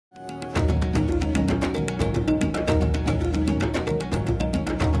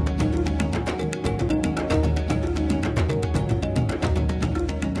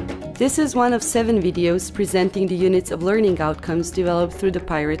This is one of 7 videos presenting the units of learning outcomes developed through the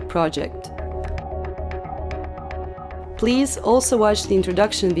PIRATE project. Please also watch the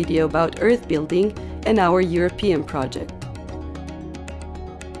introduction video about earth building and our European project.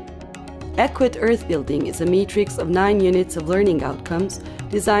 EQUIT Earth Building is a matrix of 9 units of learning outcomes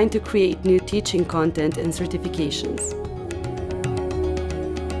designed to create new teaching content and certifications.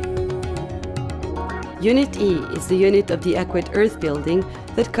 Unit E is the unit of the EQUIT Earth Building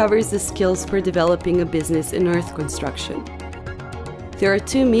that covers the skills for developing a business in earth construction. There are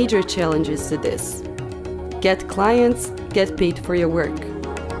 2 major challenges to this. Get clients, get paid for your work.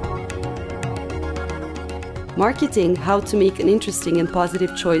 Marketing how to make an interesting and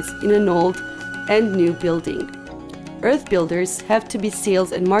positive choice in an old and new building. Earth builders have to be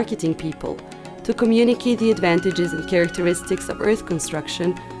sales and marketing people to communicate the advantages and characteristics of earth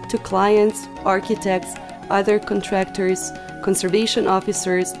construction to clients, architects, other contractors, conservation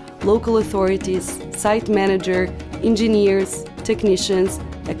officers, local authorities, site manager, engineers, technicians,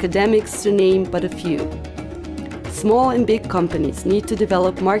 academics, to name but a few. Small and big companies need to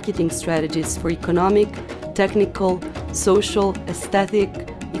develop marketing strategies for economic, technical, social, aesthetic,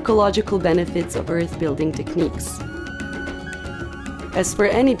 ecological benefits of earth building techniques. As for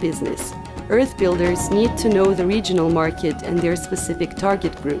any business, earth builders need to know the regional market and their specific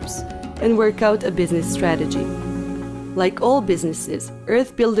target groups and work out a business strategy. Like all businesses,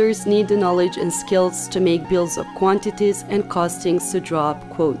 earth builders need the knowledge and skills to make bills of quantities and costings to draw up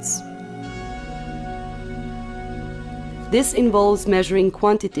quotes. This involves measuring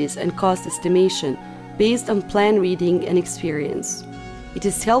quantities and cost estimation based on plan reading and experience. It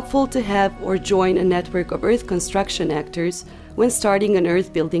is helpful to have or join a network of earth construction actors when starting an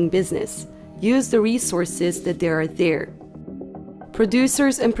earth building business. Use the resources that there are there.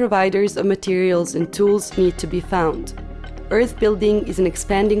 Producers and providers of materials and tools need to be found. Earth building is an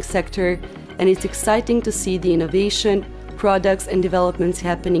expanding sector, and it's exciting to see the innovation, products and developments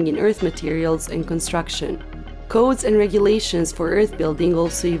happening in earth materials and construction. Codes and regulations for earth building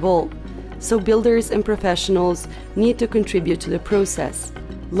also evolve, so builders and professionals need to contribute to the process,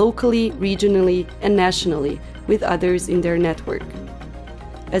 locally, regionally, and nationally, with others in their network.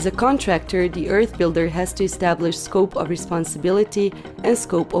 As a contractor, the earth builder has to establish scope of responsibility and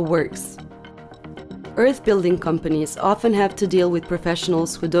scope of works. Earth building companies often have to deal with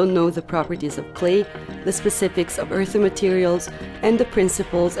professionals who don't know the properties of clay, the specifics of earth materials, and the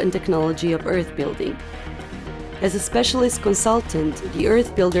principles and technology of earth building. As a specialist consultant, the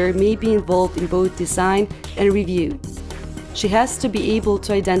earth builder may be involved in both design and review. She has to be able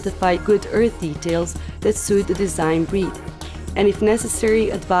to identify good earth details that suit the design brief, and if necessary,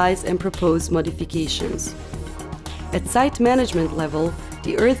 advise and propose modifications. At site management level,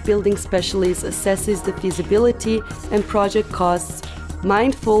 the earth building specialist assesses the feasibility and project costs,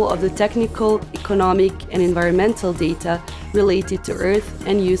 mindful of the technical, economic, and environmental data related to earth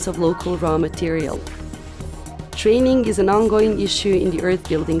and use of local raw material. Training is an ongoing issue in the earth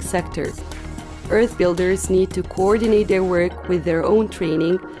building sector. Earth builders need to coordinate their work with their own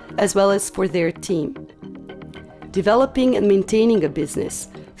training as well as for their team. Developing and maintaining a business,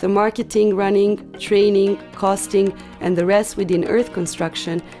 the marketing, running, training, costing, and the rest within earth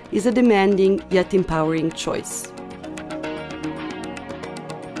construction is a demanding yet empowering choice.